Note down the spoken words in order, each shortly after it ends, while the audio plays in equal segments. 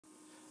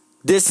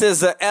This is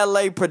a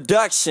LA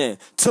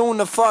production. Tune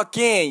the fuck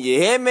in,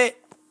 you hear me?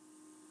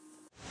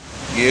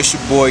 Yeah, it's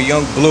your boy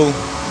Young Blu.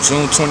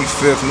 June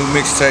 25th, new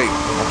mixtape.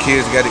 My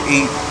kids gotta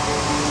eat.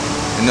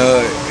 And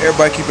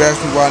everybody keep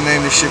asking me why I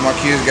name this shit My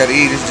Kids Gotta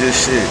Eat. It's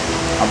just shit.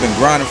 I've been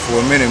grinding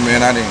for a minute, man.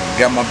 I done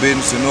got my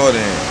business in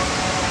order, and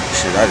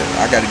shit, I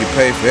gotta get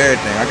paid for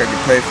everything. I gotta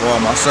get paid for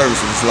all my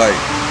services. It's like,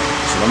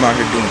 shit, I'm out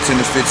here doing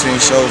 10 to 15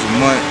 shows a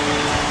month.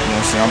 You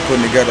know what I'm saying? I'm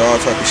putting together all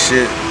type of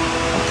shit.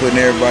 I'm putting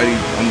everybody,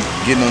 I'm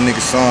getting on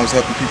niggas' songs,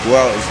 helping people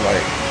out. It's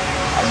like,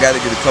 I gotta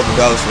get a couple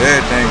dollars for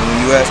everything. When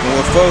you ask me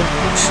what for,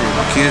 shit,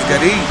 my kids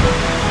gotta eat.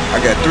 I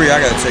got 3 I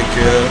gotta take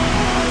care of.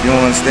 You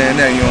don't understand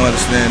that, you don't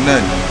understand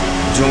nothing.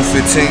 June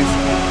 15th,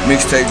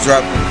 mixtape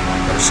dropping.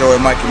 Got a show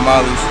at Mike and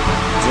Molly's.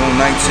 June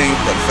 19th,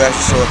 got a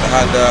fashion show at the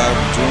Hot Dog.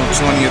 June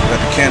 20th,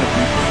 got the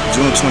Canopy.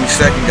 June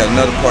 22nd, got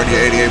another party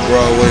at 88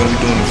 Broadway, and we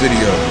doing a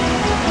video.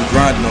 We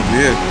grinding over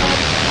here.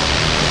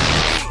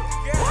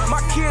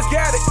 My kids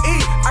gotta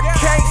eat. I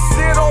can't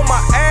sit on my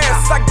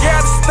ass. I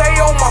gotta stay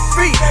on my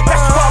feet.